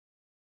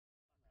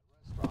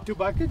2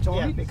 buckets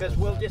only? Yeah, because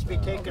we'll just be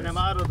taking them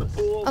out of the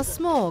pool. A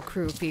small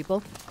crew of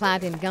people,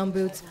 clad in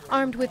gumboots,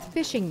 armed with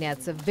fishing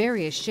nets of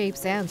various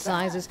shapes and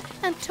sizes,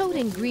 and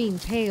toting green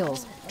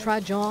pails,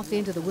 trudge off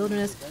into the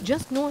wilderness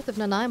just north of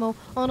Nanaimo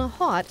on a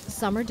hot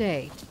summer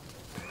day.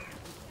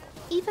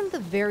 Even the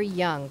very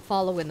young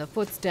follow in the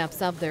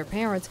footsteps of their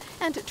parents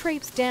and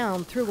traipse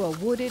down through a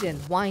wooded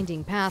and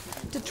winding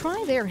path to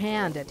try their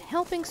hand at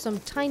helping some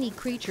tiny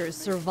creatures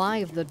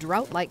survive the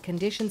drought-like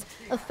conditions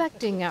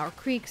affecting our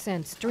creeks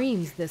and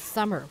streams this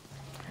summer.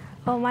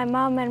 Well, my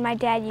mom and my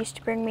dad used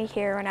to bring me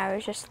here when I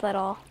was just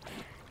little.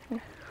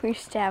 We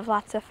used to have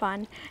lots of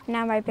fun.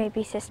 Now my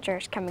baby sister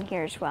is coming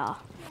here as well.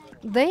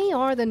 They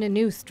are the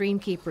Nanaimo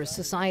Streamkeepers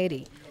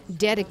Society,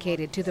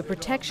 dedicated to the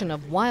protection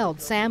of wild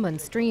salmon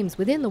streams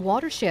within the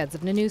watersheds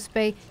of Nanaimo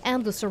Bay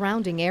and the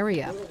surrounding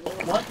area.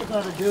 What you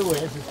got to do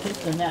is keep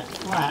the net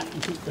flat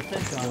and keep the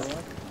fish on it.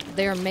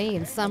 Their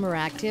main summer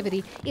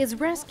activity is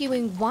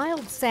rescuing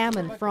wild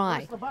salmon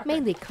fry,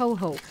 mainly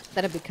coho,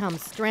 that have become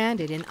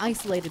stranded in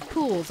isolated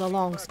pools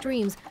along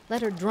streams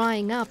that are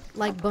drying up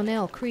like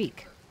Bonnell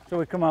Creek. So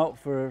we come out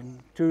for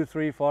 2,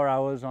 3, 4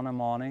 hours on a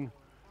morning,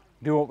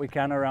 do what we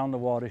can around the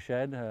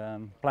watershed,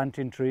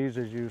 planting trees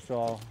as you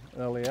saw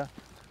earlier.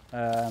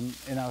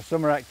 In our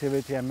summer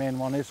activity, our main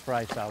one is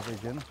fry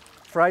salvaging.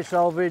 Fry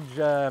salvage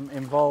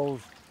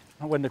involves,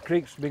 when the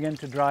creeks begin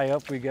to dry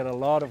up, we get a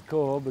lot of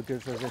coho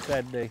because, as I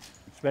said, they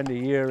spend a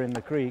year in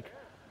the creek.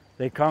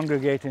 They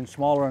congregate in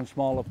smaller and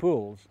smaller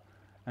pools,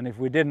 and if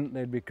we didn't,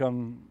 they'd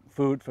become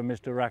food for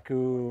Mr.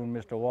 Raccoon,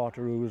 Mr.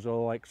 Water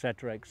Ouzel,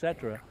 etc.,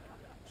 etc.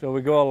 So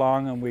we go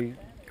along and we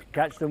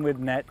catch them with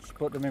nets,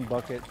 put them in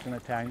buckets in a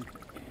tank,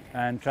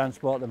 and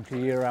transport them to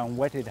year-round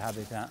wetted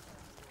habitat.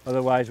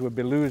 Otherwise, we'd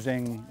be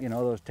losing, you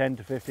know, those 10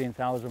 to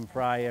 15,000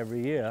 fry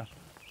every year.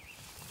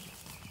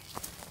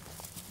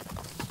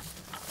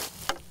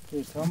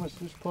 Okay, Thomas,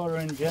 just pour her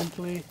in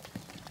gently.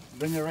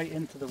 Bring her right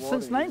into the water.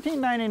 Since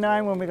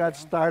 1999, when we got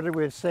started,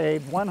 we've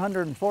saved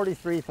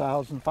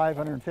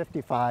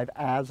 143,555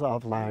 as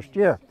of last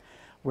year.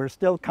 We're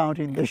still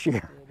counting this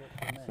year.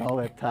 So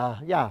it,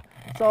 yeah.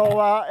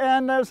 So,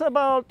 and there's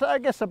about, I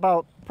guess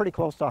about pretty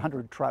close to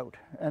 100 trout.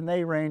 And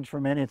they range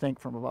from anything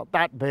from about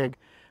that big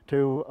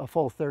to a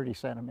full 30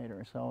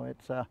 centimeters. So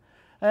it's,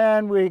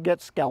 and we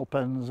get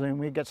scalpins and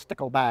we get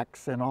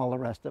sticklebacks and all the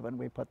rest of it. And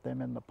we put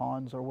them in the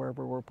ponds or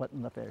wherever we're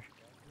putting the fish.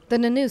 The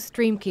Nanaimo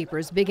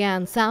Streamkeepers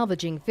began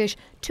salvaging fish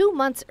 2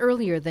 months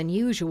earlier than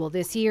usual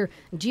this year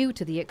due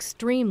to the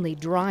extremely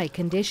dry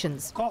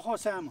conditions. Coho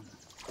salmon.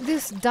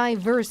 This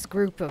diverse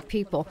group of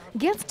people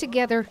gets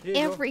together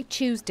every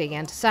Tuesday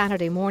and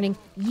Saturday morning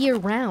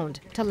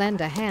year-round to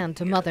lend a hand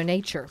to Mother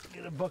Nature.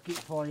 Get a bucket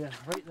for you,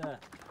 right there.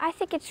 I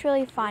think it's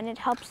really fun. It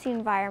helps the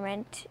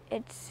environment.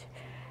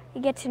 You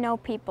get to know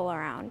people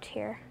around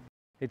here.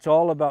 It's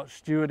all about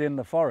stewarding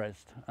the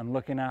forest and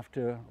looking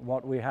after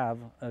what we have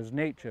as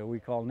nature, we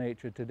call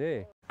nature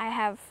today. I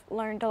have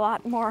learned a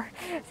lot more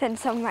than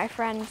some of my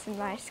friends in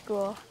my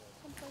school.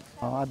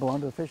 I belong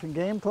to the Fish and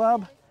Game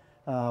Club,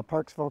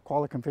 Parksville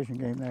Qualicum Fishing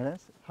Game, that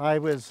is. I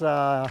was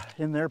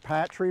in their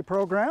hatchery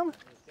program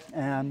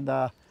and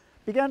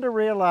began to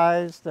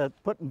realize that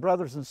putting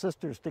brothers and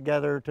sisters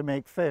together to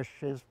make fish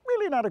is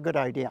really not a good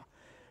idea.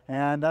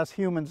 And us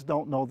humans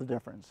don't know the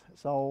difference.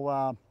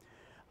 So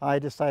I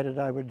decided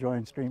I would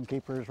join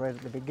Streamkeepers right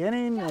at the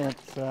beginning.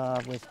 It's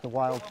with the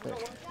wild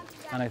fish.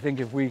 And I think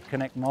if we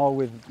connect more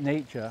with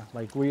nature,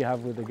 like we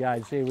have with the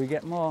guides here, we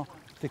get more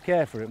to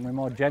care for it and we're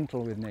more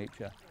gentle with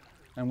nature.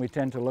 And we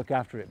tend to look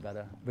after it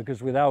better,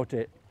 because without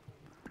it,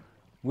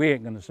 we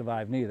ain't going to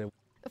survive neither.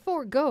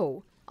 For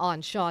Go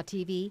on Shaw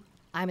TV,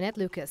 I'm Annette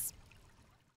Lucas.